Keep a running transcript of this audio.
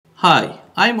Hi,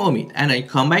 I'm Omid and I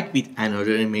come back with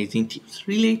another amazing tips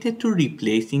related to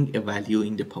replacing a value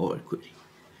in the Power Query.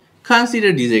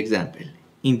 Consider this example.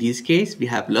 In this case, we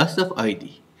have lots of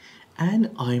ID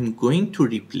and I'm going to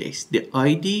replace the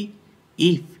ID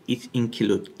if it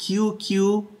includes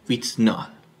QQ with null.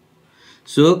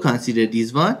 So consider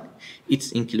this one.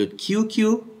 It's include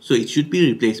QQ, so it should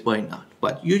be replaced by null.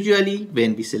 But usually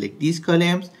when we select these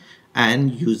columns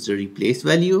and use the replace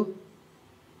value,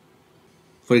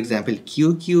 for example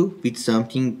QQ with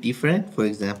something different, for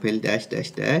example dash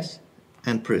dash dash,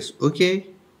 and press OK.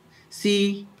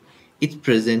 See, it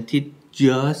presented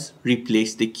just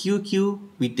replace the QQ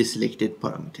with the selected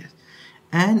parameters.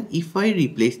 And if I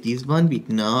replace this one with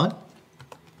null,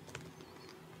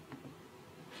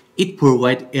 it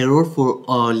provides error for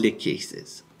all the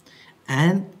cases.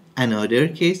 And another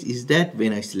case is that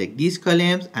when I select these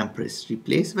columns and press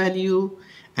replace value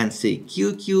and say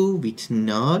QQ with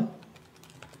null,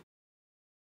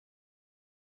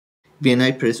 when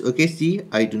I press OK, see,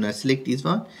 I do not select this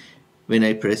one. When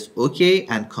I press OK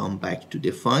and come back to the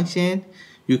function,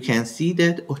 you can see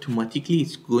that automatically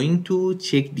it's going to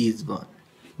check this one,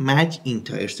 match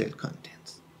entire cell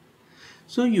contents.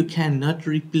 So you cannot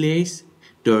replace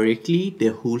directly the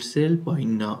whole cell by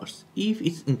nulls if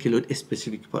it includes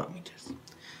specific parameters.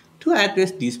 To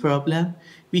address this problem,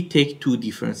 we take two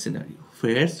different scenarios.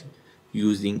 First,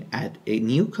 using add a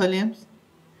new columns.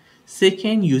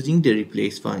 Second, using the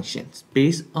replace functions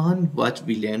based on what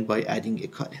we learned by adding a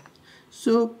column.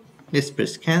 So let's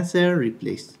press cancel,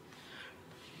 replace,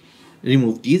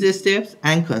 remove these steps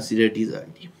and consider this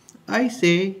ID. I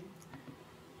say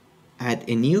add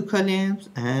a new column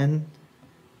and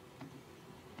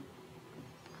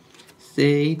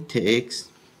say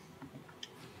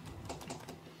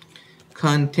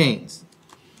Text.Contains.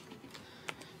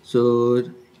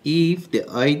 So if the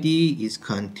ID is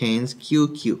contains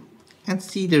QQ, and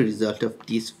see the result of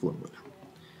this formula.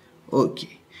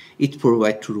 Okay, it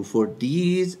provides true for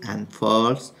these and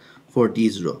false for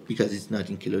this row because it's not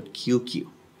include QQ.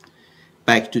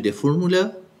 Back to the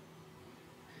formula,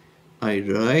 I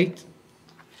write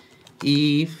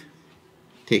if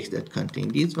text.contain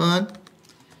this one,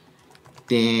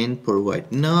 then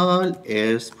provide null,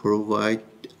 else provide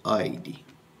ID,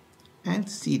 and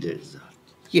see the result.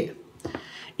 Yeah,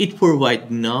 it provides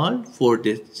null for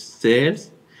the cells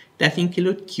that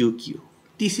include QQ.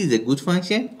 This is a good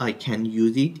function. I can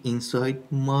use it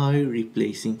inside my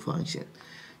replacing function.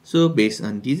 So based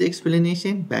on this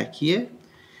explanation, back here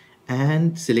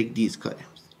and select these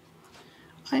columns.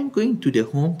 I'm going to the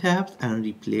home tab and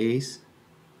replace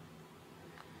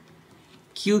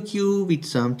QQ with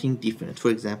something different,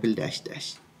 for example dash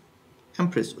dash,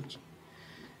 and press OK.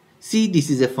 See,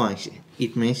 this is a function.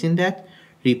 It mentioned that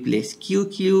replace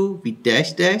QQ with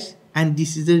dash dash, and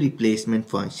this is a replacement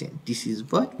function. This is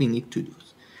what we need to do.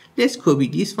 Let's copy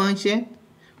this function,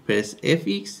 press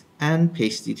Fx and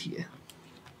paste it here.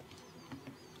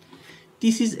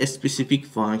 This is a specific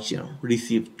function,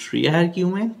 receive 3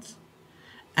 arguments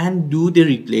and do the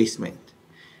replacement.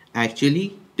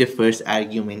 Actually, the first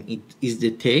argument is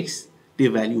the text, the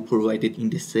value provided in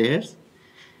the cells,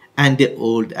 and the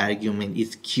old argument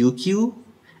is QQ,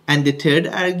 and the third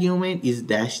argument is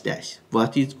dash dash,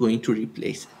 what is going to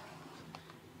replace it.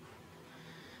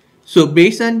 So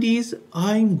based on this,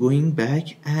 I'm going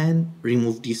back and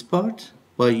remove this part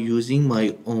by using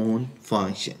my own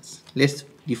functions. Let's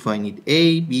define it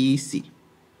A, B, C.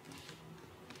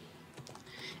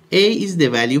 A is the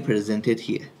value presented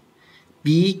here.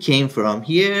 B came from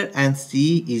here and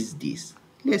C is this.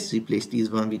 Let's replace this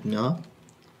one with null.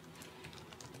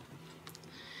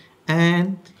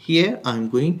 And here I'm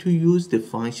going to use the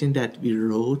function that we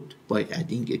wrote by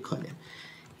adding a column.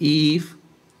 If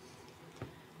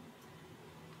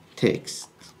text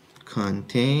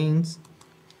contains,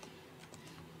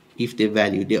 if the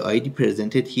value, the ID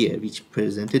presented here, which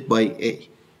presented by A,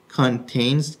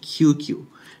 contains QQ,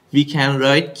 we can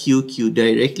write QQ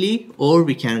directly or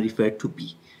we can refer to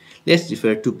B. Let's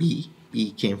refer to B.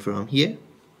 B came from here.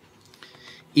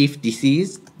 If this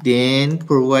is, then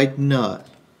provide null.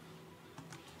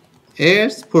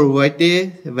 Else provide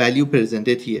the value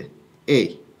presented here,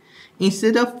 A.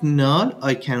 Instead of null,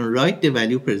 I can write the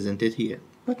value presented here.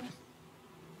 But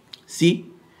see,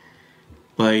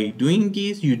 by doing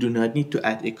this, you do not need to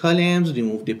add a columns,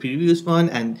 remove the previous one,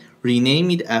 and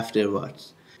rename it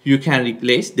afterwards. You can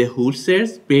replace the whole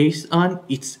cells based on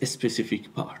its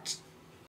specific parts.